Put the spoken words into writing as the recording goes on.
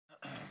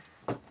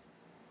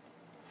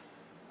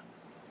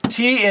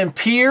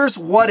TNPers,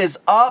 what is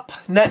up?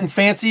 Nut and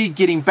Fancy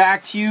getting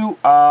back to you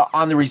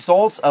on the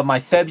results of my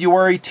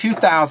February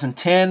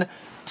 2010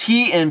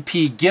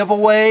 TNP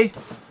giveaway.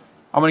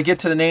 I'm going to get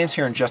to the names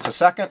here in just a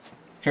second.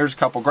 Here's a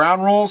couple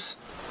ground rules.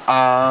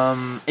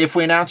 If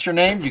we announce your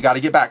name, you got to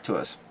get back to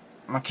us.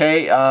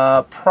 Okay,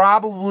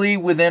 probably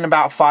within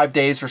about 5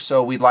 days or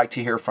so, we'd like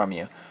to hear from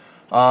you.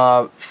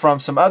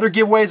 From some other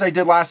giveaways I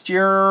did last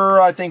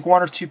year, I think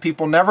 1 or 2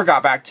 people never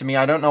got back to me.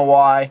 I don't know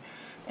why.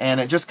 And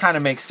it just kind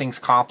of makes things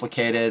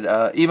complicated.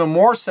 Even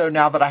more so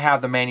now that I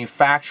have the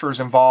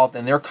manufacturers involved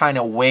and they're kind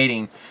of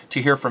waiting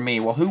to hear from me.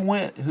 Well,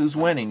 who's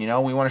winning? You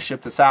know, we want to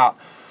ship this out.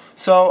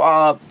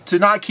 So to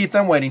not keep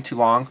them waiting too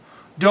long,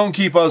 don't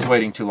keep us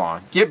waiting too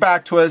long. Get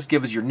back to us,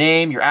 give us your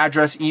name, your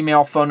address,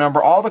 email, phone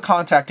number, all the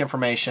contact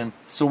information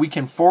so we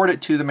can forward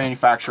it to the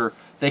manufacturer.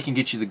 They can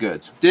get you the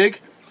goods.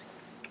 Dig?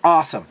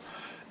 Awesome.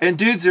 And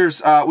dudes,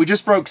 we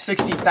just broke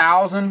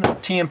 60,000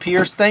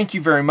 TNPers. Thank you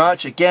very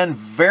much. Again,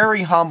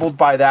 very humbled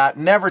by that.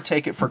 Never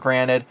take it for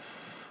granted.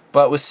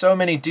 But with so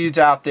many dudes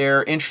out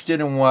there interested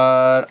in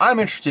what I'm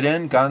interested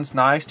in, guns,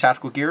 knives,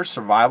 tactical gear,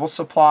 survival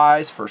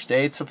supplies, first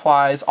aid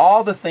supplies,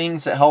 all the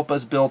things that help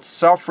us build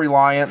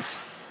self-reliance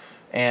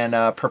and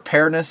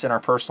preparedness in our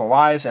personal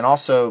lives, and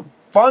also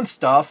fun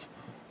stuff,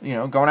 you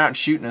know, going out and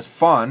shooting is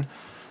fun.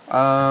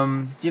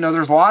 You know,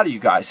 there's a lot of you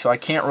guys, so I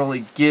can't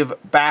really give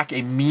back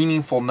a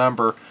meaningful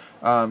number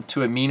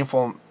to a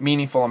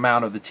meaningful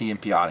amount of the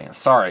TNP audience.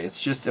 Sorry,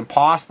 it's just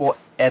impossible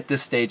at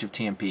this stage of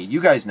TNP.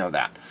 You guys know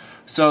that.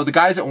 So the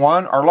guys that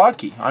won are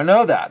lucky. I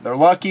know that. They're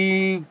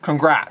lucky.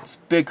 Congrats.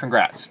 Big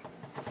congrats.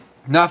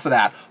 Enough of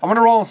that. I'm going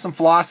to roll in some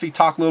philosophy,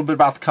 talk a little bit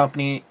about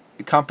the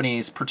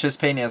companies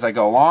participating as I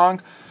go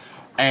along.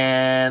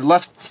 And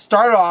let's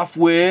start off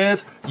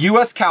with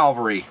U.S.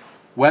 Cavalry.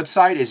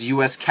 Website is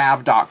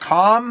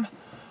uscav.com.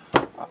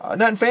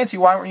 Nut and Fancy,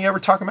 why weren't you ever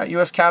talking about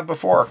US Cav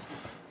before?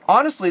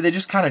 Honestly, they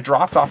just kind of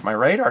dropped off my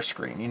radar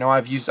screen. You know,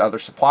 I've used other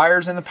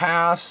suppliers in the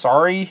past.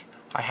 Sorry,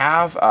 I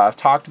have. I've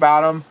talked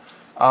about them.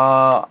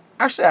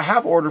 Actually, I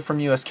have ordered from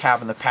US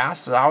Cav in the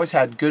past. So I always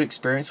had good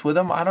experience with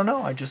them. I don't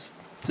know. I just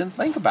didn't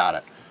think about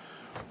it.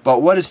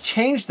 But what has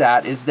changed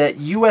that is that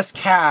US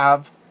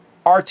Cav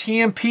are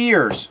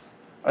TNPers.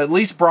 At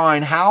least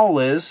Brian Howell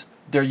is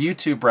their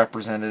YouTube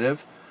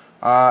representative.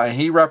 And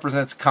he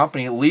represents a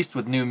company, at least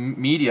with new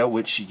media,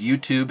 which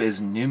YouTube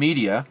is new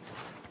media.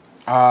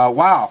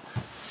 Wow.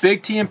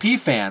 Big TNP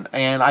fan,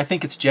 and I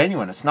think it's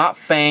genuine. It's not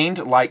feigned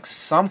like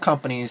some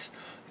companies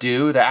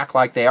do. They act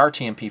like they are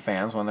TNP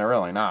fans when they're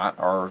really not,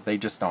 or they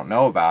just don't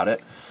know about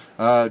it.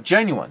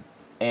 Genuine.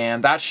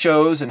 And that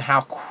shows in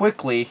how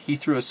quickly he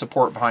threw his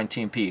support behind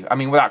TNP. I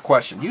mean, without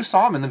question. You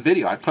saw him in the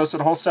video. I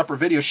posted a whole separate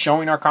video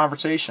showing our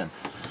conversation.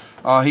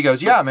 He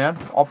goes, yeah, man,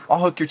 I'll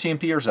hook your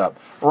TNPers up.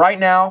 Right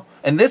now,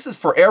 and this is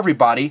for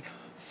everybody,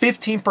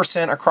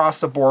 15% across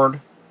the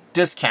board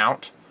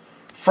discount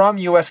from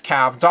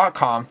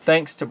uscav.com,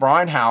 thanks to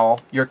Brian Howell.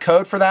 Your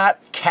code for that,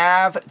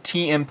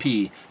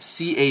 CAVTMP,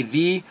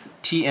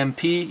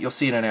 C-A-V-T-M-P. You'll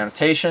see it in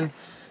annotation.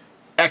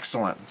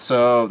 Excellent.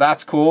 So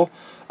that's cool.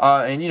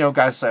 And, you know,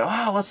 guys say,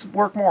 oh, let's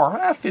work more.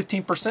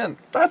 15%,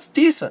 that's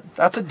decent.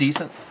 That's a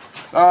decent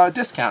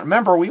discount.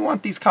 Remember, we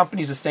want these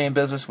companies to stay in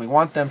business. We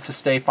want them to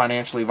stay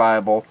financially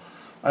viable.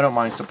 I don't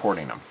mind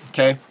supporting them.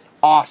 Okay?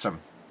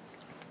 Awesome.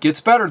 Gets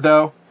better,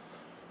 though.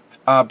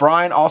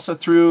 Brian also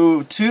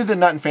threw to the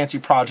Nut and Fancy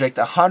project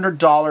a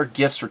 $100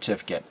 gift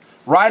certificate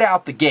right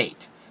out the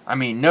gate. I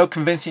mean, no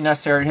convincing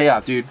necessary. Hey,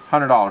 yeah, dude,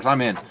 $100.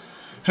 I'm in.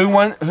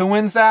 Who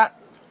wins that?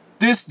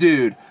 This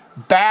dude,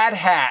 Bad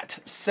Hat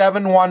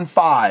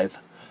 715.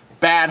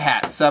 Bad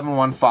Hat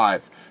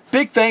 715.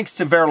 Big thanks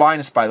to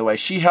Verilinus, by the way.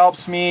 She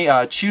helps me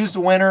choose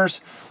the winners.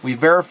 We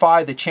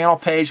verify the channel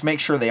page, make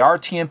sure they are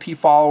TNP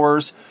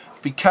followers,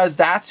 because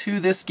that's who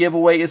this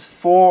giveaway is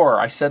for.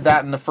 I said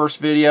that in the first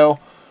video.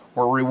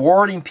 We're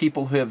rewarding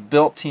people who have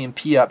built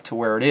TNP up to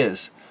where it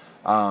is.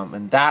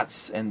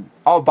 And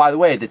oh, by the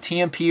way, the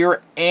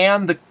TNPer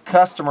and the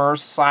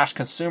customers /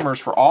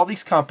 consumers for all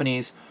these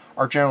companies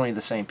are generally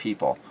the same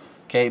people.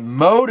 Okay,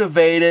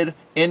 motivated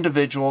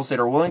individuals that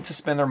are willing to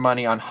spend their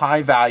money on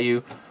high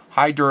value,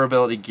 high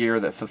durability gear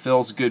that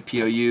fulfills good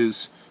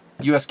POUs.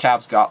 US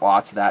Cav's got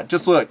lots of that.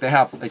 Just look, they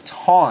have a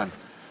ton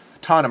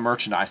of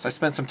merchandise. I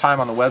spent some time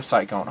on the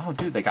website going, oh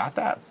dude, they got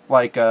that.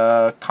 Like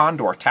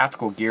Condor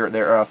tactical gear,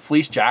 their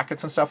fleece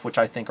jackets and stuff, which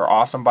I think are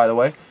awesome, by the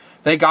way.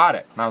 They got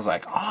it. And I was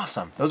like,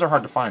 awesome. Those are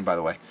hard to find, by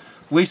the way.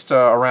 At least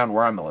around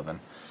where I'm living.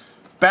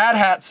 Bad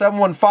Hat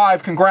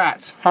 715,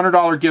 congrats.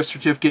 $100 gift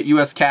certificate,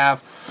 US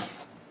Cav.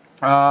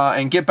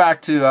 And get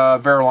back to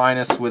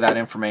Verilinus with that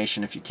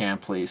information if you can,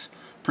 please.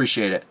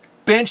 Appreciate it.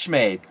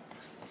 Benchmade,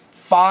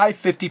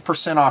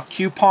 50% off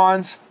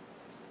coupons.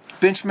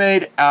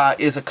 Benchmade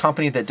is a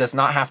company that does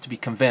not have to be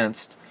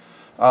convinced.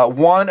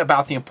 One,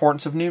 about the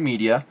importance of new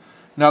media.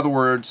 In other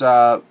words,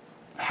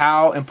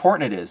 how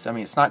important it is. I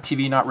mean, it's not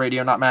TV, not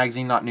radio, not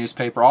magazine, not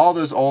newspaper, all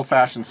those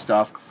old-fashioned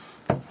stuff.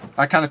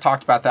 I kind of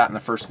talked about that in the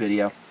first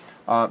video.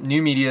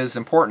 New media is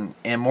important,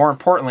 and more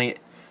importantly,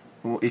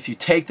 if you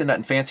take the Nut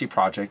and Fancy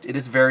project, it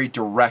is very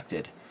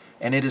directed.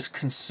 and it is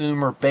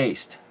consumer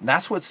based. And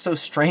that's what's so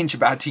strange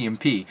about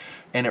TNP,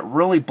 and it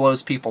really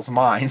blows people's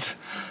minds.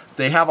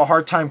 They have a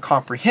hard time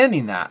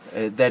comprehending that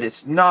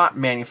it's not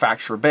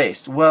manufacturer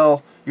based.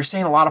 Well, you're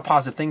saying a lot of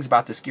positive things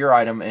about this gear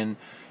item, and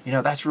you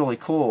know, that's really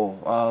cool.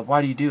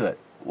 Why do you do it?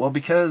 Well,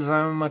 because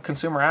I'm a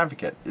consumer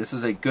advocate. This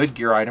is a good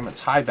gear item.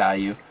 It's high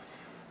value.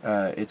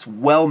 It's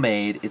well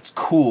made. It's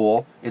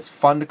cool. It's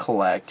fun to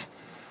collect.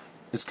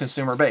 It's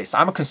consumer based.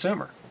 I'm a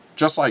consumer,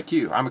 just like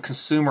you. I'm a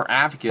consumer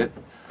advocate,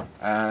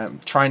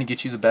 trying to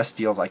get you the best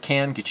deals I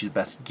can, get you the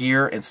best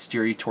gear, and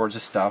steer you towards the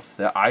stuff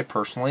that I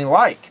personally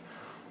like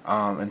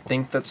and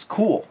think that's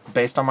cool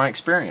based on my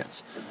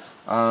experience.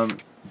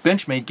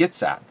 Benchmade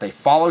gets that. They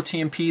follow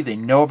TNP. They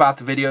know about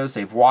the videos.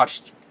 They've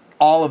watched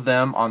all of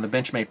them on the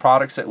Benchmade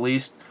products at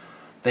least.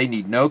 They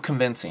need no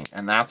convincing,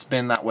 and that's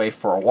been that way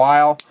for a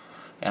while.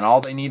 And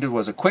all they needed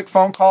was a quick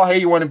phone call. Hey,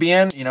 you want to be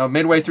in? You know,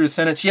 midway through the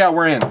sentence, yeah,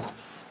 we're in.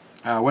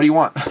 What do you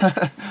want?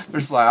 They're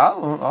just like, I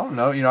don't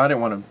know. You know, I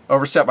didn't want to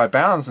overstep my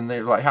bounds. And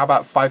they're like, how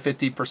about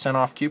 50%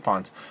 off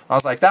coupons? I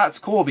was like, that's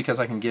cool because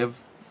I can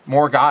give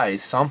more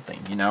guys something,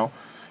 you know.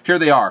 Here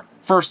they are.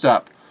 First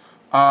up,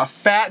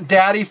 Fat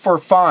Daddy for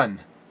Fun.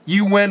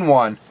 You win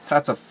one.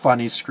 That's a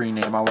funny screen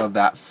name. I love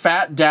that.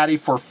 Fat Daddy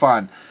for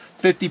Fun.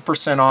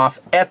 50% off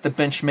at the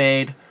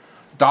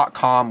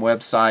benchmade.com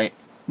website.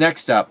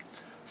 Next up,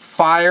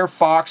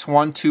 Firefox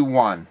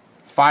 121.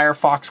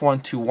 Firefox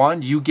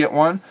 121. You get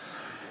one.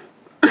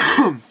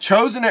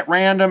 Chosen at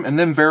random and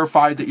then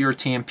verified that you're a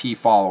TNP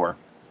follower.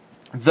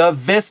 The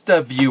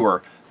Vista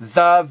Viewer.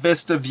 The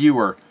Vista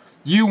Viewer.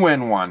 You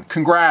win one.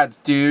 Congrats,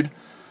 dude.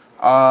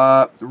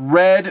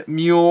 Red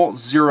Mule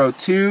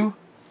 02.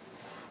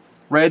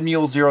 Red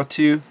Mule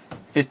 02.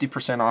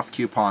 50% off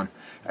coupon.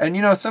 And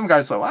you know, some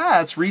guys are like,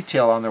 ah, it's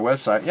retail on their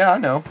website. Yeah, I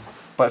know.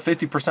 But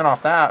 50%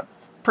 off that,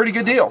 pretty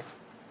good deal.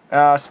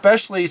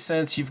 Especially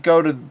since you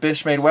go to the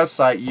Benchmade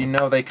website, you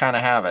know they kind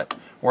of have it.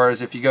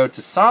 Whereas if you go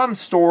to some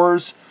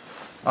stores,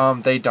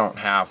 they don't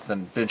have the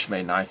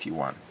Benchmade knife you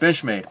want.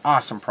 Benchmade,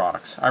 awesome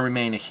products. I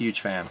remain a huge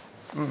fan.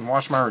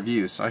 Watch my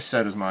reviews. I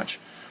said as much.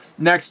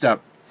 Next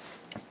up,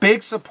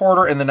 big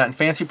supporter in the Nut and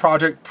Fancy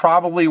project.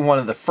 Probably one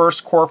of the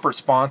first corporate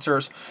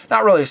sponsors.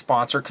 Not really a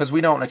sponsor because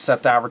we don't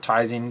accept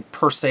advertising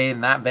per se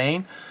in that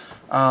vein.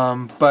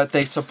 But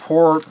they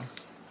support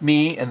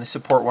me and they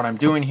support what I'm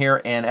doing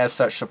here, and as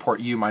such support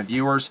you, my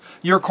viewers.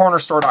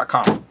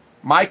 YourCornerStore.com.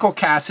 Michael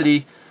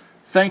Cassidy.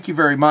 Thank you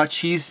very much.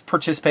 He's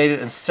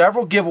participated in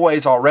several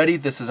giveaways already.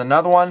 This is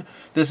another one.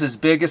 This is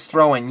biggest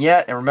throw-in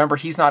yet. And remember,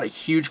 he's not a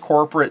huge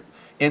corporate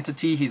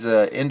entity. He's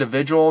an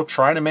individual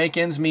trying to make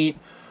ends meet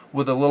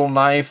with a little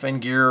knife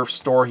and gear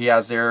store he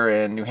has there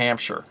in New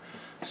Hampshire.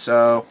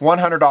 So,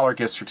 $100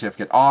 gift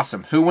certificate.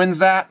 Awesome. Who wins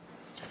that?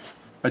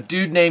 A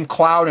dude named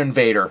Cloud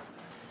Invader.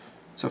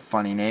 It's a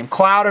funny name.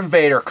 Cloud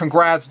Invader.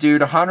 Congrats,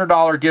 dude.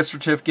 $100 gift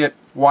certificate.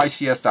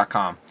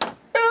 YCS.com.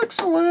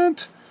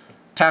 Excellent.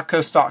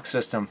 TAC-force stock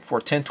system for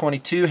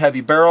 1022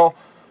 heavy barrel.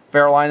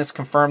 Verolinus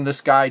confirmed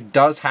this guy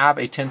does have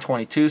a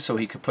 1022, so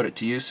he could put it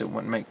to use. It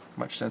wouldn't make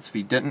much sense if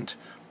he didn't,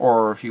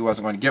 or if he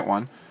wasn't going to get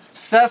one.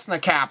 Cessna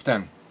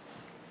Captain.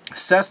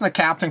 Cessna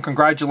Captain,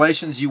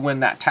 congratulations. You win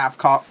that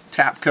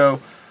TAPCO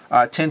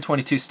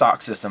 1022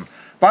 stock system.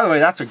 By the way,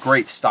 that's a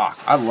great stock.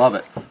 I love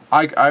it.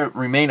 I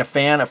remain a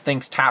fan of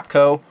things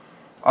TAPCO.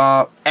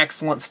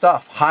 Excellent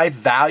stuff. High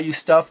value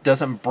stuff.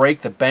 Doesn't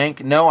break the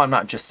bank. No, I'm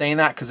not just saying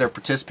that because they're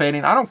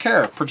participating. I don't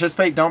care.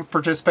 Participate, don't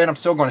participate. I'm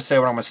still going to say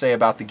what I'm going to say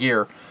about the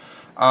gear.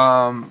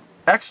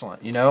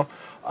 Excellent, you know.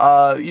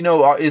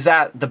 Is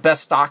that the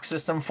best stock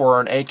system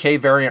for an AK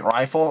variant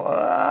rifle?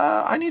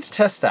 I need to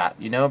test that,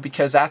 you know,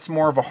 because that's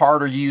more of a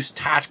harder use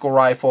tactical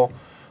rifle.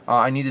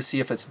 I need to see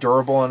if it's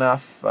durable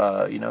enough.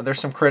 You know, there's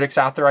some critics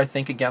out there, I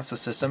think, against the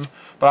system.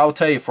 But I will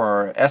tell you,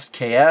 for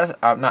SKS,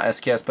 not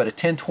SKS, but a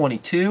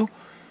 1022,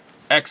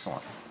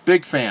 excellent.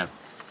 Big fan.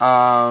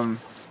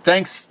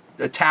 Thanks,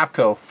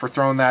 TAPCO, for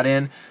throwing that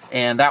in.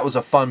 And that was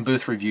a fun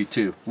booth review,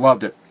 too.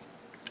 Loved it.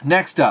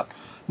 Next up,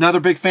 another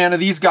big fan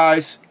of these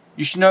guys.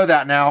 You should know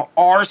that now.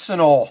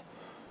 Arsenal.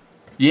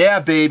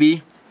 Yeah,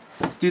 baby.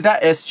 Dude,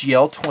 that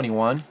SGL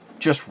 21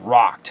 just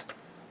rocked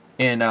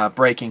in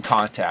breaking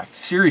contact.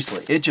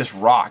 Seriously, it just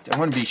rocked. I'm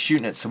going to be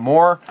shooting it some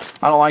more.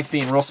 I don't like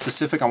being real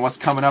specific on what's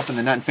coming up in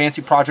the Nut and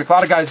Fancy project. A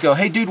lot of guys go,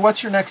 hey, dude,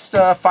 what's your next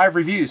 5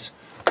 reviews?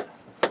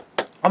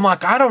 I'm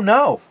like, I don't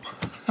know.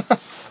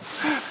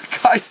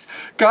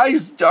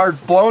 Guys are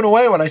blown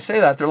away when I say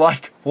that. They're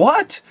like,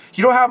 what?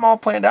 You don't have them all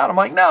planned out? I'm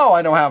like, no,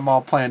 I don't have them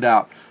all planned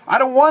out. I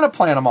don't want to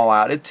plan them all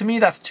out. To me,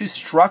 that's too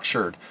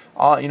structured.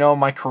 You know,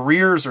 my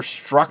careers are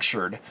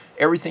structured.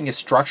 Everything is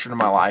structured in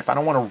my life. I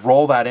don't want to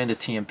roll that into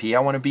TNP.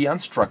 I want to be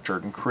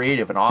unstructured and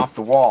creative and off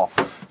the wall.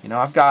 You know,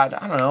 I've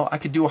got, I don't know, I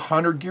could do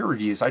 100 gear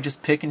reviews. I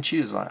just pick and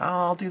choose. Like, oh,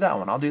 I'll do that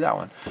one. I'll do that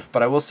one.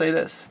 But I will say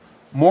this.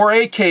 More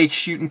AK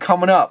shooting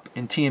coming up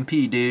in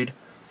TNP, dude.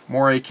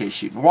 More AK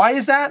shooting. Why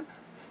is that?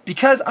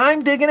 Because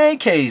I'm digging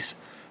AKs.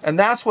 And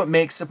that's what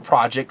makes the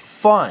project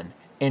fun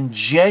and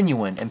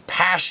genuine and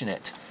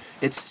passionate.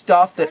 It's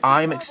stuff that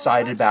I'm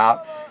excited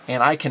about,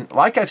 and I can,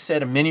 like I've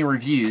said in many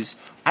reviews,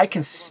 I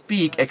can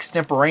speak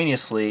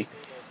extemporaneously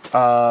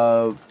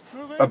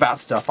about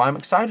stuff I'm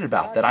excited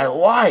about, that I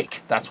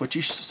like. That's what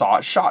you saw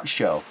at SHOT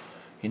Show.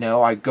 You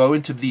know, I go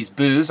into these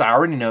booths, I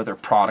already know their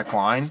product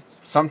line,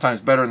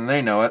 sometimes better than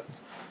they know it.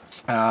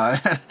 And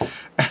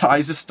I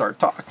just start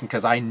talking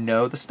because I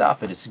know the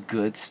stuff, and it's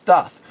good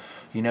stuff.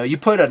 You know, you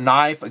put a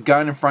knife, a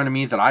gun in front of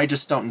me that I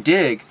just don't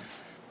dig,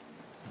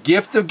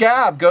 gift of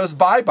gab goes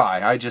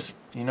bye-bye. I just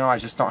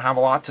don't have a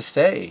lot to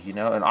say, you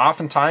know. And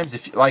oftentimes,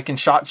 if like in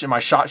my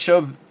SHOT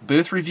Show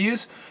booth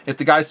reviews, if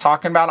the guy's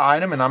talking about an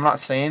item and I'm not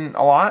saying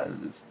a lot,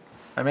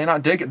 I may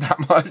not dig it that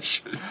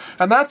much.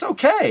 And that's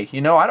okay.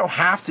 You know, I don't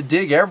have to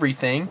dig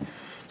everything.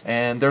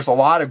 And there's a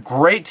lot of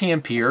great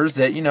TNPers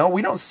that, you know,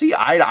 we don't see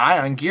eye to eye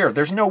on gear.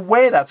 There's no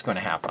way that's going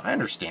to happen. I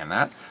understand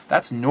that.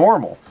 That's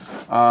normal.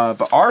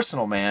 But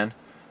Arsenal, man,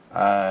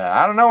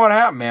 I don't know what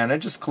happened, man. It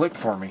just clicked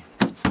for me.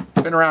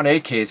 Been around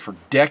AKs for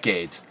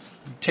decades.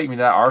 Take me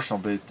to that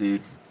Arsenal booth,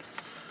 dude.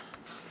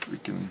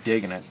 Freaking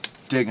digging it.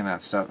 Digging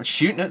that stuff. And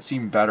shooting it's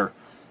even better.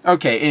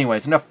 Okay,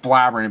 anyways, enough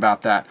blabbering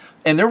about that.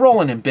 And they're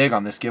rolling in big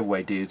on this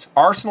giveaway, dudes.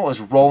 Arsenal is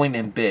rolling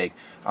in big.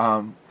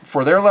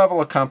 For their level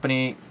of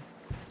company,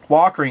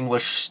 Walker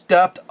English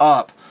stepped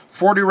up.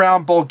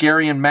 40-round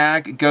Bulgarian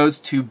mag goes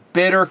to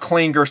Bitter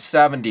Klinger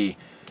 70.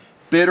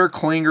 Bitter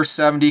Klinger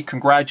 70,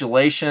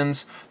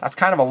 congratulations. That's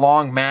kind of a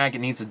long mag. It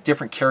needs a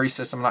different carry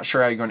system. I'm not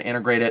sure how you're going to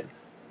integrate it,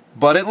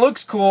 but it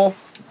looks cool.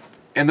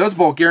 And those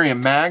Bulgarian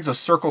mags, a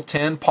Circle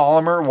 10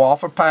 polymer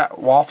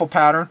waffle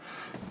pattern,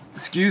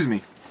 excuse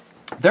me,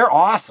 they're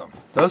awesome.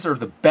 Those are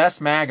the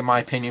best mag, in my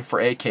opinion, for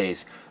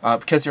AKs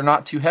because they're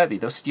not too heavy.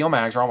 Those steel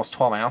mags are almost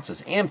 12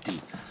 ounces,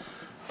 empty.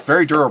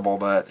 Very durable,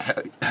 but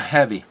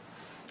heavy.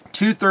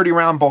 2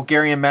 30-round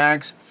Bulgarian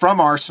mags from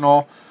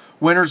Arsenal.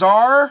 Winners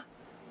are...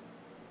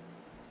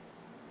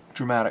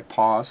 Dramatic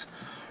pause.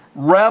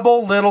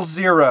 Rebel Little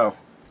Zero.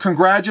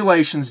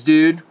 Congratulations,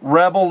 dude.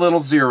 Rebel Little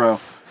Zero.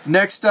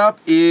 Next up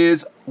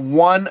is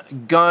One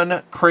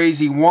Gun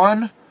Crazy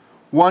 1.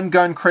 One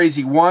Gun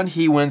Crazy 1.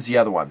 He wins the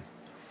other one.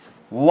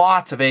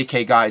 Lots of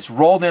AK guys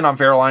rolled in on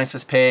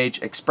Veralliance's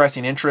page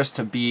expressing interest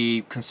to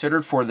be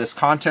considered for this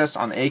contest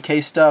on the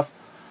AK stuff.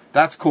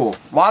 That's cool.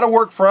 A lot of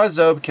work for us,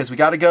 though, because we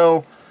got to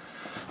go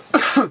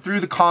through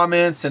the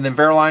comments, and then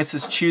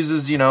Veralliance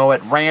chooses, you know,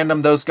 at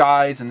random those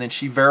guys, and then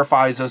she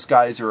verifies those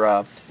guys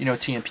are, you know,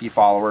 TNP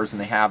followers,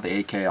 and they have the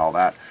AK, all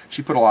that.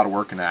 She put a lot of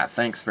work into that.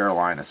 Thanks,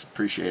 Veralliance.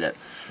 Appreciate it.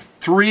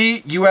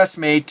 3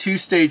 US-made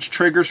 2-stage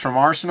triggers from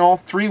Arsenal.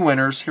 3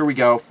 winners. Here we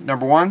go.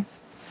 Number 1,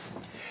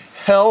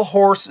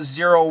 Hellhorse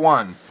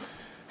 01.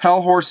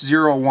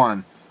 Hellhorse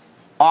 01.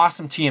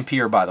 Awesome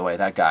TNPer, by the way,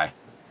 that guy.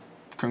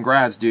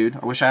 Congrats, dude.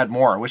 I wish I had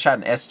more. I wish I had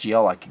an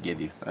SGL I could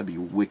give you. That'd be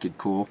wicked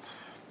cool.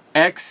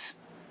 I'm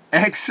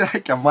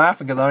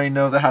laughing because I don't even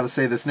know how to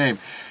say this name.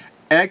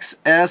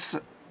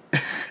 XCX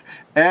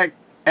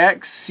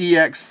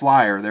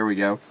Flyer. There we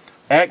go.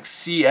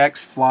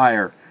 XCX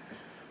Flyer.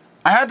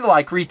 I had to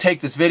like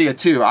retake this video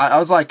too. I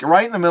was like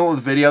right in the middle of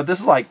the video.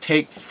 This is like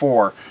take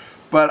 4.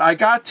 But I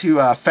got to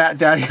Fat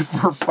Daddy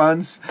for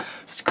Fun's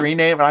screen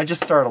name, and I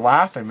just started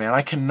laughing, man.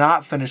 I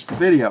cannot finish the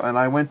video. And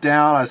I went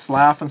down, I was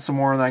laughing some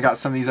more, and then I got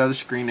some of these other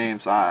screen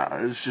names.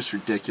 It was just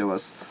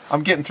ridiculous.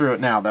 I'm getting through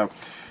it now, though.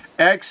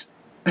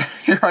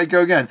 Here I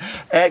go again.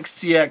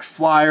 XCX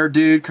Flyer,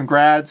 dude.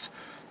 Congrats.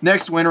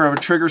 Next winner of a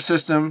trigger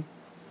system,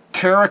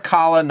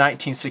 Caracalla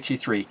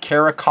 1963.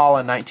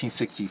 Caracalla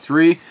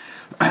 1963.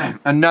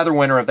 Another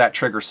winner of that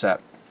trigger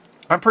set.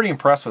 I'm pretty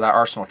impressed with that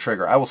Arsenal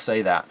trigger. I will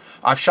say that.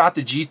 I've shot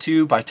the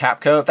G2 by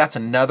Tapco. That's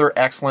another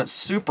excellent,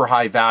 super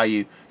high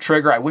value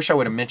trigger. I wish I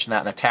would have mentioned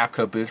that in the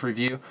Tapco booth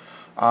review.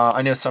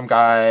 I know some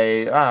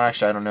guy,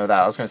 actually I don't know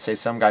that. I was going to say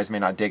some guys may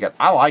not dig it.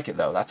 I like it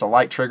though. That's a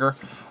light trigger.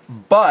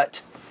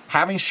 But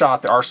having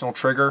shot the Arsenal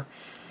trigger,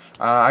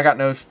 I got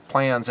no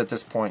plans at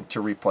this point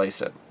to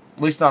replace it.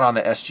 At least not on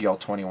the SGL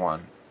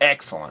 21.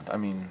 Excellent. I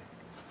mean,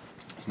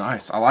 it's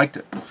nice. I liked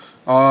it.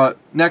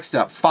 Next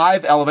up,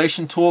 5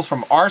 elevation tools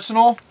from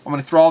Arsenal. I'm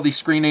going to throw all these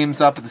screen names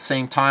up at the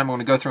same time. I'm going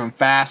to go through them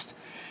fast.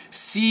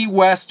 Sea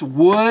West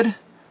Wood,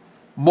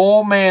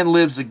 Mole Man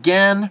Lives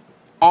Again,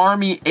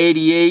 Army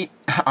 88,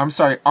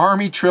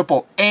 Army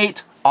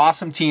 888,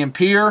 awesome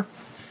TNPer,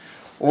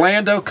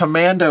 Lando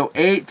Commando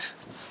 8,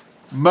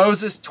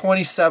 Moses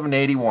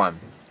 2781.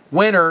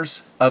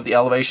 Winners of the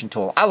elevation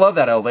tool. I love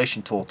that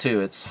elevation tool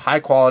too. It's high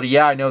quality.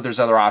 Yeah, I know there's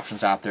other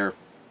options out there,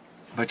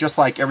 but just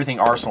like everything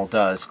Arsenal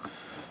does,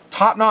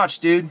 top notch,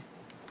 dude.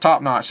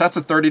 Top notch. That's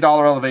a $30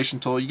 elevation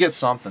tool. You get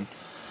something.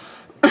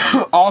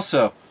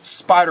 Also,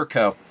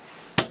 Spyderco.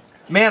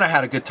 Man, I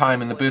had a good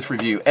time in the booth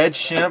review. Ed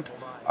Shimp,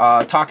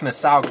 talking to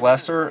Sal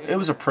Glesser. It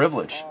was a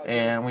privilege,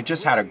 and we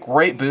just had a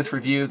great booth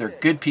review. They're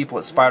good people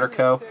at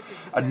Spyderco.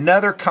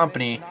 Another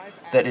company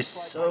that is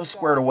so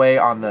squared away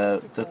on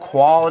the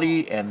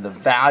quality and the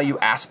value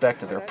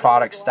aspect of their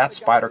products. That's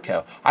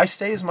Spyderco. I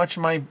say as much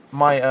in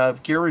my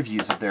gear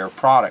reviews of their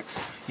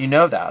products. You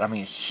know that. I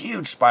mean, a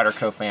huge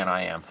Spyderco fan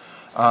I am.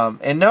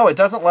 And no, it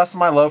doesn't lessen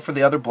my love for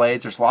the other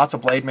blades. There's lots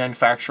of blade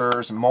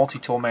manufacturers and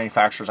multi-tool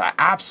manufacturers I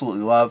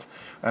absolutely love,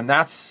 and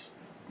that's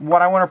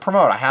what I want to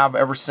promote. I have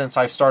ever since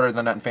I started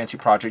the Nut and Fancy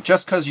project.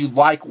 Just because you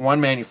like one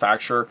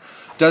manufacturer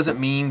doesn't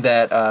mean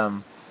that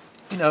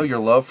you know, your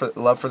love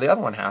for the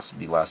other one has to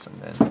be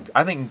lessened. And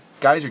I think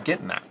guys are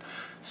getting that.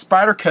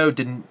 Spyderco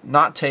did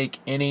not take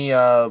any you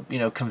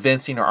know,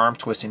 convincing or arm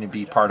twisting to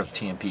be part of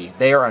TNP.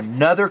 They are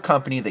another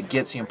company that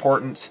gets the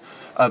importance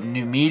of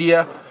new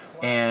media,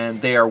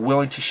 and they are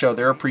willing to show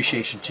their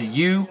appreciation to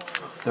you,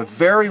 the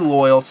very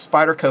loyal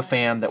Spyderco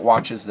fan that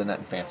watches the Nut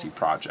and Fancy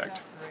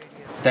project.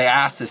 They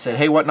asked, they said,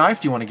 hey, what knife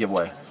do you want to give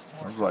away?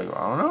 I was like,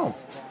 I don't know.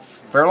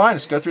 Fair line,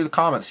 just go through the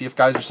comments, see if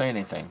guys are saying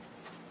anything.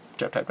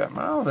 Tap, tap, tap.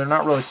 Oh, they're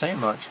not really saying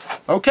much.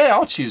 Okay,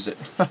 I'll choose it.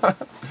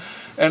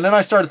 And then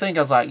I started thinking,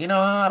 I was like, you know,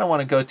 I don't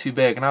want to go too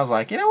big. And I was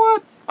like, you know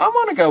what? I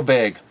want to go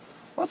big.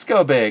 Let's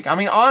go big. I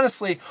mean,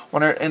 honestly,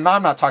 and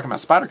I'm not talking about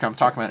Spyderco, I'm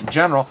talking about in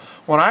general,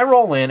 when I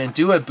roll in and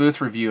do a booth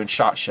review and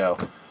SHOT Show,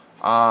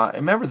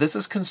 remember, this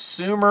is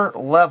consumer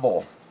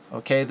level.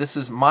 Okay, this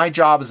is my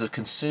job as a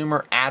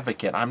consumer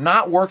advocate. I'm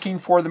not working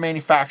for the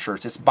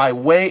manufacturers. It's by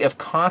way of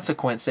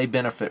consequence they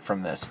benefit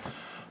from this.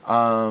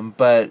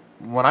 But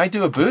when I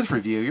do a booth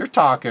review, you're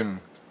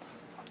talking,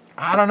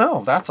 I don't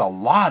know, that's a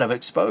lot of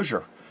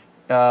exposure.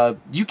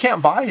 You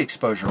can't buy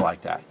exposure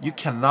like that. You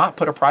cannot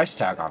put a price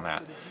tag on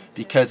that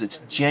because it's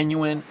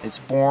genuine. It's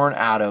born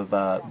out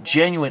of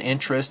genuine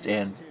interest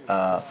and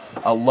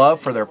a love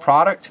for their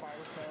product,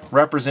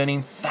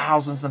 representing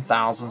thousands and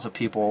thousands of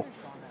people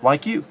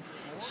like you.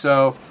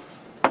 So,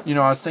 you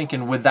know, I was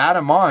thinking with that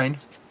in mind,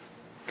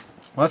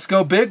 let's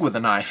go big with the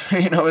knife.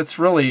 You know, it's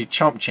really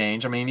chump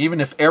change. I mean, even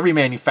if every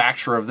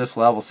manufacturer of this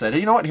level said, hey,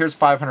 you know what, here's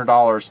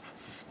 $500,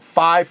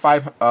 five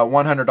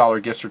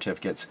 $100 gift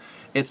certificates,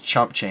 it's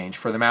chump change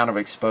for the amount of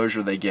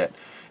exposure they get.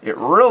 It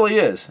really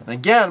is. And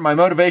again, my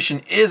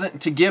motivation isn't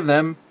to give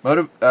them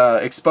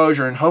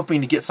exposure and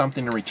hoping to get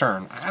something in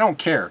return. I don't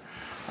care.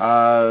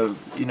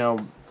 You know,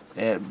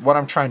 what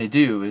I'm trying to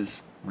do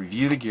is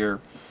review the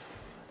gear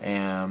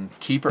and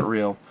keep it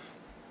real.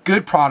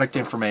 Good product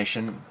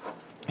information.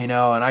 You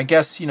know, and I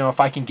guess, you know, if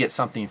I can get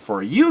something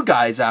for you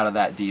guys out of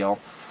that deal,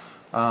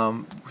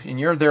 and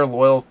you're their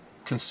loyal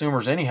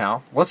consumers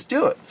anyhow, let's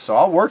do it. So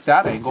I'll work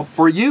that angle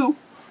for you.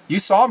 You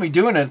saw me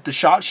doing it at the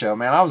SHOT Show,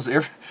 man. I was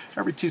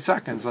every 2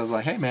 seconds. I was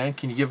like, hey, man,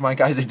 can you give my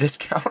guys a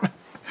discount?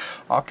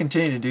 I'll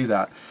continue to do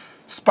that.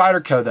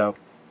 Spyderco, though.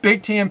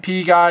 Big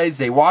TNP guys.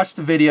 They watched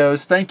the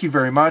videos. Thank you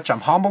very much.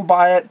 I'm humbled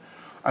by it.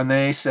 And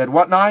they said,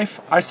 what knife?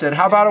 I said,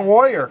 how about a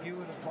Warrior?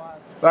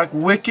 That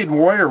Wicked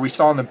Warrior we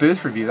saw in the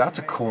booth review. That's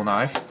a cool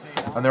knife.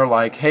 And they're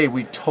like, hey,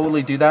 we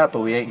totally do that, but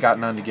we ain't got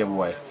none to give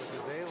away.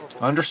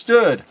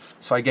 Understood.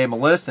 So I gave them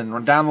a list,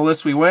 and down the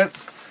list we went.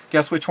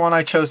 Guess which one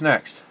I chose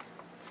next?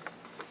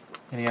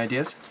 Any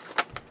ideas?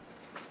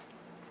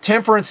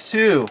 Temperance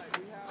 2.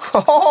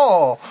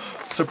 Oh,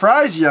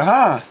 surprise you,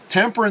 huh?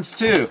 Temperance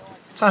 2.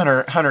 It's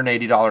a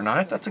 $180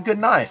 knife. That's a good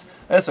knife.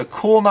 That's a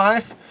cool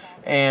knife.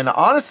 And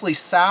honestly,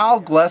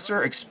 Sal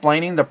Glesser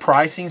explaining the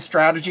pricing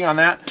strategy on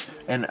that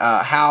and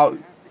how,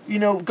 you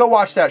know, go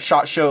watch that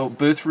SHOT Show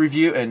booth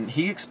review, and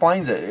he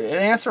explains it. It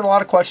answered a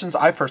lot of questions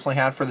I personally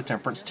had for the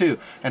Temperance 2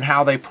 and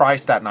how they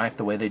priced that knife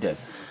the way they did.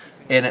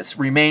 And it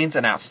remains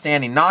an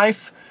outstanding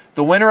knife.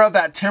 The winner of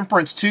that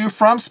Temperance 2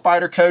 from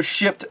Spyderco,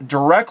 shipped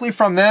directly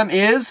from them,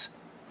 is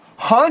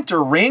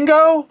Hunter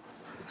Ringo.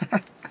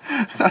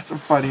 That's a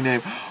funny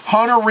name.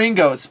 Hunter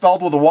Ringo. It's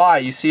spelled with a Y.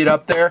 You see it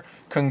up there.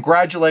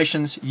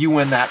 Congratulations. You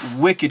win that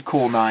wicked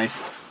cool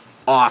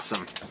knife.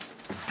 Awesome.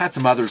 Had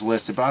some others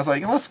listed, but I was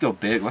like, let's go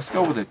big. Let's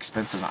go with the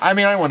expensive. I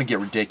mean, I don't want to get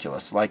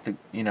ridiculous, like the,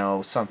 you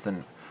know,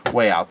 something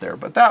way out there,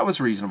 but that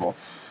was reasonable.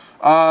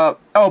 Oh,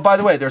 by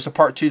the way, there's a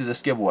part 2 to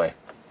this giveaway.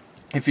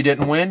 If you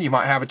didn't win, you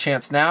might have a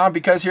chance now,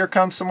 because here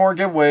comes some more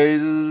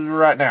giveaways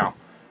right now.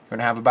 You're going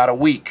to have about a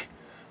week.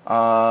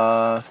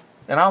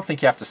 And I don't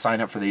think you have to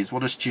sign up for these.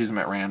 We'll just choose them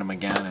at random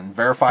again and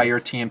verify you're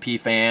a TNP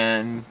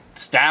fan.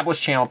 Establish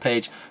channel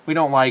page. We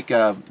don't like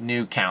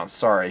new counts,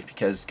 sorry,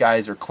 because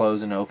guys are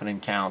closing, opening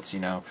counts, you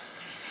know.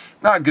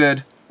 Not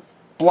good.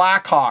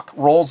 Blackhawk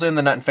rolls in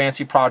the Nut and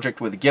Fancy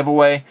project with a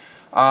giveaway.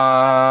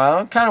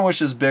 Kind of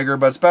wish it was bigger,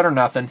 but it's better than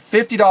nothing.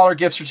 $50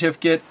 gift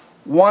certificate,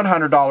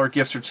 $100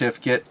 gift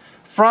certificate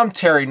from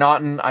Terry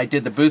Naughton. I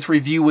did the booth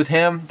review with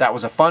him. That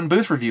was a fun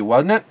booth review,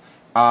 wasn't it?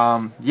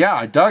 Yeah,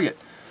 I dug it.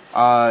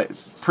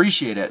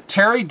 Appreciate it.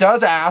 Terry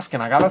does ask,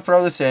 and I gotta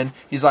throw this in.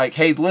 He's like,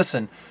 hey,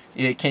 listen,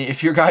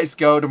 if you guys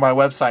go to my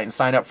website and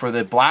sign up for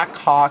the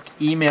Blackhawk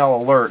email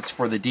alerts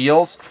for the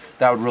deals,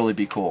 that would really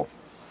be cool.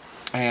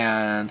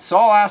 And so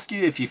I'll ask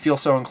you, if you feel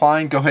so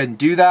inclined, go ahead and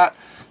do that.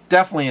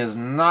 Definitely is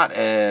not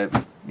a,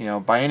 you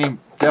know, by any,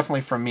 definitely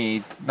from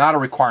me, not a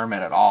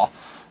requirement at all.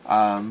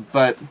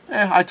 But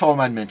I told him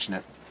I'd mention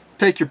it.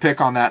 Take your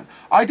pick on that.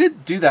 I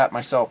did do that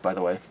myself, by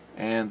the way.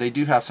 And they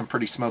do have some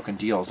pretty smoking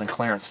deals and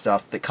clearance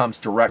stuff that comes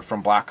direct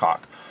from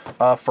Blackhawk.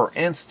 For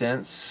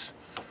instance,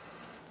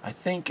 I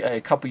think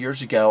a couple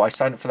years ago I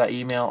signed up for that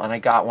email and I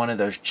got one of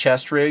those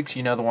chest rigs,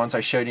 you know, the ones I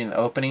showed you in the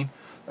opening.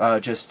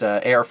 just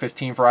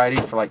AR-15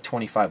 variety for like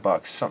 25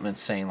 bucks, something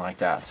insane like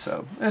that.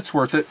 So it's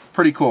worth it.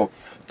 Pretty cool.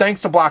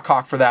 Thanks to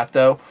Blackhawk for that,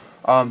 though.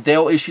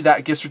 They'll issue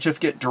that gift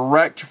certificate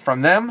direct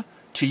from them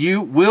to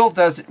you.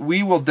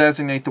 We will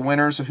designate the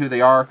winners of who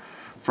they are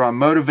from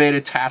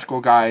motivated tactical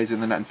guys in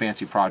the Nut and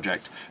Fancy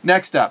project.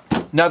 Next up,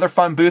 another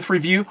fun booth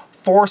review,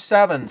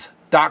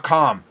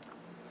 47s.com.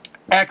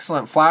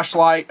 Excellent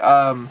flashlight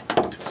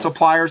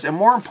suppliers, and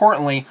more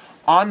importantly,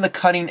 on the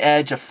cutting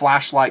edge of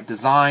flashlight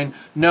design.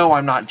 No,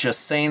 I'm not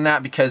just saying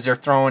that because they're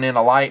throwing in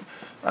a light.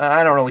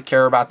 I don't really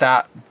care about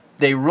that.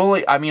 They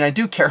really, I mean, I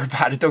do care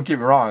about it, don't get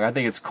me wrong. I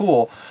think it's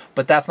cool,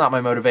 but that's not my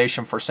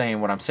motivation for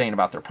saying what I'm saying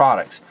about their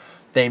products.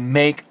 They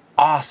make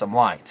awesome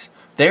lights.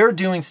 They're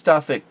doing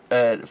stuff at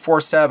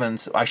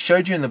 47s, I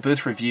showed you in the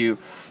booth review,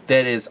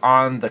 that is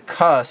on the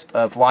cusp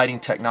of lighting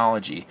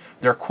technology.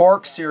 Their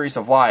Quark series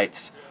of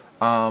lights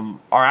are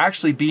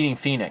actually beating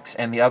Phoenix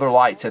and the other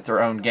lights at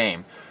their own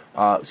game.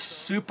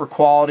 Super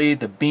quality,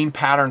 the beam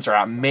patterns are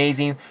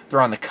amazing.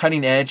 They're on the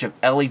cutting edge of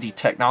LED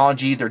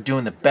technology. They're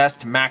doing the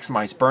best to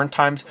maximize burn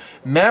times.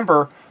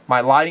 Remember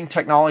my lighting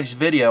technologies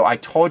video, I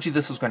told you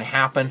this was going to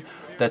happen,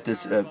 that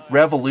this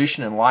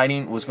revolution in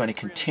lighting was going to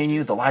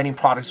continue. The lighting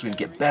products were going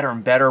to get better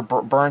and better,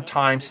 burn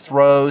times,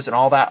 throws, and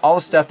all that. All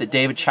the stuff that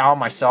David Chow and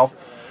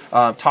myself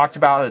talked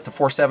about at the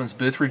 47's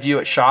booth review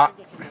at SHOT.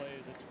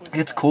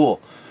 It's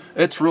cool.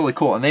 It's really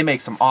cool, and they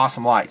make some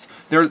awesome lights.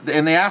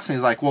 And they asked me,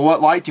 like, well,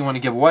 what light do you want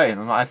to give away?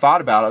 And I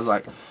thought about it. I was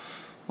like,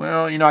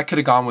 well, you know, I could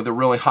have gone with the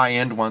really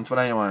high-end ones, but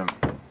I didn't want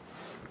to.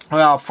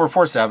 Well, for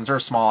 47s, they're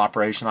a small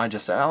operation. I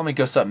just said, oh, let me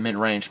go something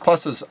mid-range.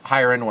 Plus, those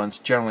higher-end ones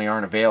generally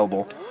aren't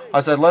available. I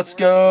said, let's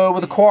go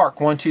with a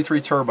Quark 123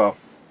 Turbo.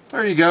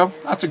 There you go.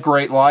 That's a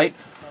great light.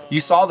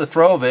 You saw the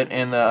throw of it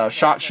in the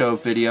SHOT Show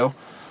video.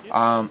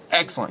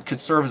 Excellent.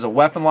 Could serve as a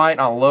weapon light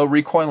on a low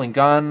recoiling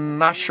gun.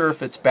 Not sure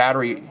if it's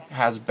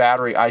has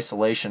battery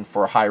isolation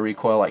for a high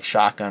recoil like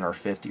shotgun or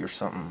 50 or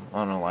something. I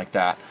don't know, like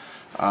that.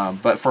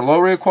 But for low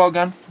recoil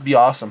gun, be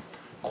awesome.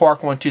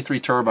 Quark 123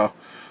 Turbo.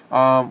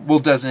 We'll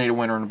designate a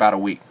winner in about a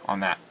week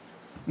on that.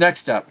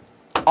 Next up,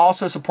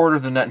 also a supporter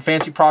of the Nut and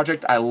Fancy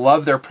project. I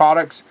love their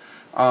products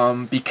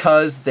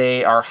because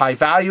they are high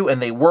value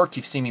and they work.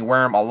 You've seen me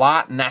wear them a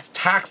lot, and that's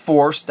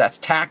tac-force. That's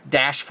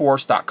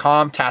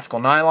tac-force.com,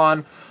 tactical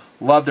nylon.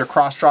 Love their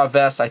cross-draw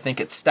vests. I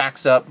think it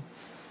stacks up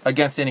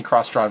against any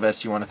cross-draw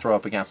vest you want to throw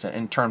up against it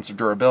in terms of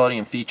durability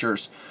and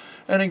features.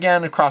 And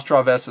again, a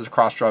cross-draw vest is a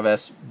cross-draw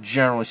vest,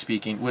 generally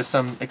speaking, with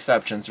some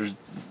exceptions. There's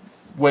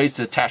ways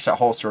to attach that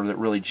holster that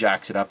really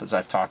jacks it up, as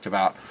I've talked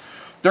about.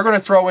 They're going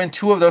to throw in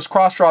 2 of those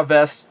cross-draw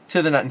vests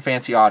to the Nut and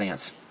Fancy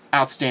audience.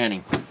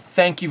 Outstanding.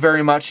 Thank you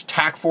very much,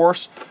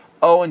 tac-force.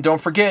 Oh, and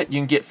don't forget, you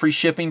can get free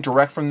shipping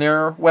direct from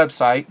their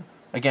website.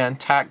 Again,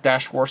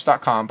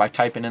 tac-force.com by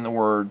typing in the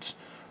words,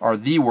 or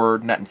the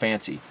word, Nut and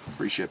Fancy.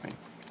 Free shipping.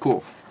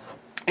 Cool.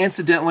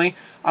 Incidentally,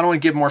 I don't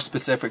want to give more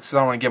specifics, so I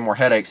don't want to give more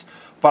headaches,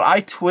 but I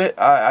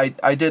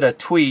did a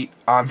tweet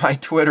on my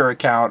Twitter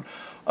account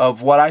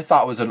of what I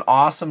thought was an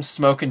awesome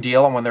smoking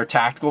deal on one of their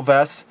tactical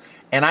vests,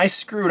 and I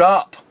screwed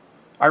up.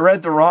 I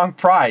read the wrong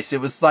price. It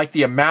was like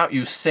the amount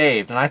you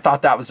saved, and I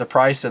thought that was the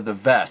price of the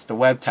vest, the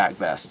WebTac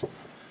vest.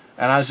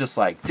 And I was just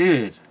like,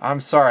 dude, I'm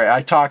sorry.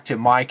 I talked to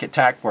Mike at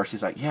tac-force.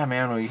 He's like, yeah,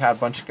 man, we had a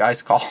bunch of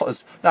guys call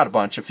us. Not a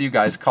bunch, a few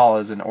guys call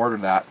us and order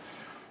that.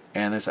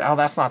 And they say, oh,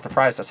 that's not the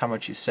price. That's how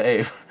much you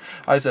save.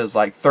 I said, it's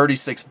like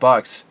 36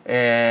 bucks.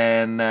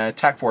 And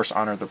tac-force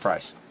honored the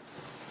price.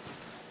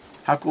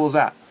 How cool is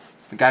that?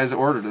 The guys that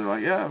ordered it, they're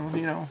like, yeah,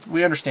 you know,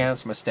 we understand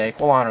it's a mistake.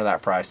 We'll honor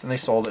that price. And they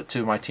sold it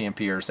to my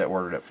TNPers that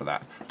ordered it for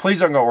that. Please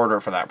don't go order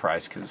it for that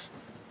price because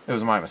it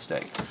was my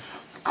mistake.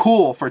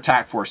 Cool for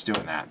tac-force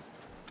doing that.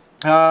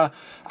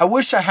 I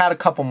wish I had a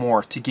couple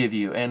more to give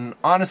you. And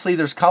honestly,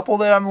 there's a couple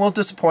that I'm a little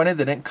disappointed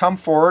that didn't come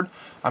forward.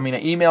 I mean,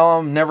 I email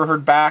them, never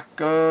heard back.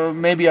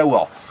 Maybe I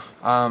will.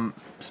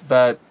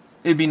 But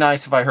it'd be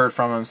nice if I heard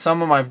from them.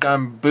 Some of them I've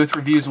done booth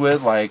reviews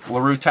with, like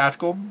LaRue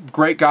Tactical.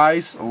 Great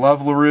guys. I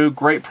love LaRue.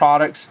 Great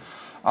products.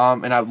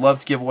 And I'd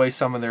love to give away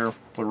some of their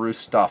LaRue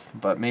stuff.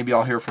 But maybe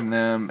I'll hear from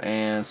them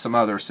and some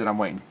others that I'm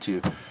waiting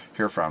to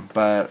hear from.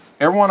 But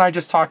everyone I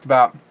just talked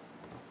about,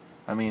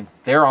 I mean,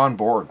 they're on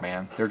board,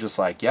 man. They're just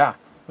like, yeah,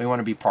 we want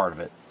to be part of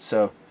it.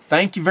 So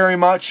thank you very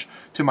much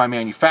to my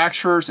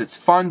manufacturers. It's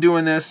fun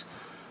doing this.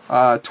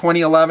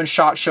 2011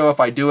 SHOT Show, if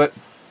I do it.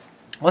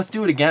 Let's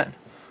do it again.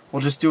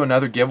 We'll just do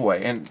another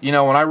giveaway. And, you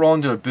know, when I roll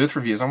into a booth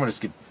reviews, I'm going to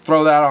just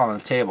throw that on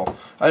the table.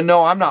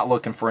 No, I'm not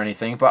looking for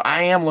anything, but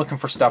I am looking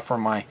for stuff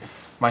from my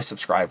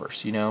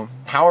subscribers, you know.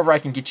 However I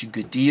can get you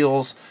good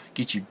deals,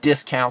 get you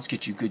discounts,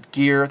 get you good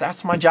gear,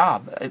 that's my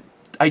job.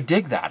 I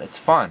dig that. It's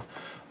fun.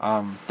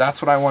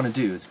 That's what I want to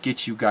do, is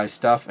get you guys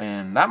stuff,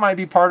 and that might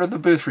be part of the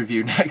booth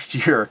review next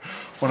year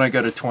when I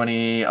go to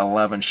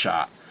 2011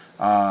 SHOT.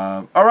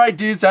 Alright,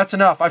 dudes, that's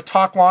enough. I've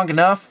talked long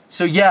enough.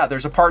 So yeah,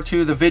 there's a part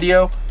 2 of the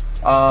video.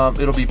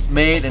 It'll be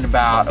made in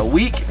about a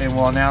week, and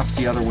we'll announce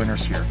the other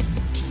winners here.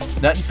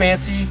 Nut and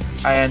Fancy,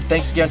 and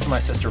thanks again to my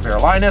sister Vera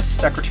Linus,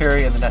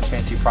 secretary of the Nut and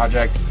Fancy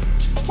project.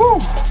 Woo!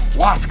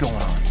 Lots going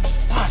on.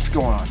 Lots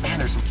going on. Man,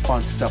 there's some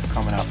fun stuff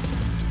coming up.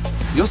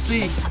 you'll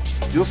see.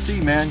 You'll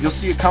see, man. You'll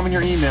see it come in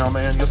your email,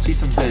 man. You'll see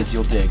some vids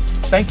you'll dig.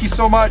 Thank you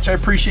so much. I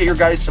appreciate your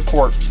guys'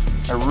 support.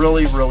 I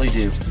really, really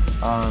do.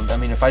 I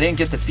mean, if I didn't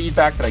get the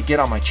feedback that I get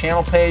on my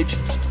channel page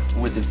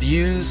with the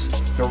views,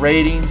 the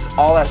ratings,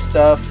 all that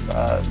stuff,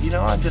 you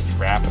know, I'd just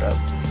wrap it up.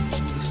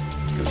 Just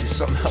go do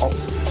something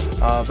else.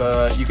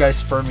 But you guys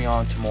spur me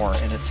on to more,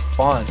 and it's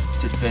fun.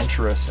 It's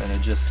adventurous, and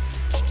it just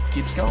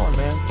keeps going,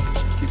 man.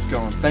 Keeps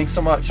going. Thanks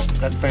so much.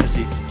 Nut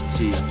Fancy.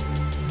 See ya.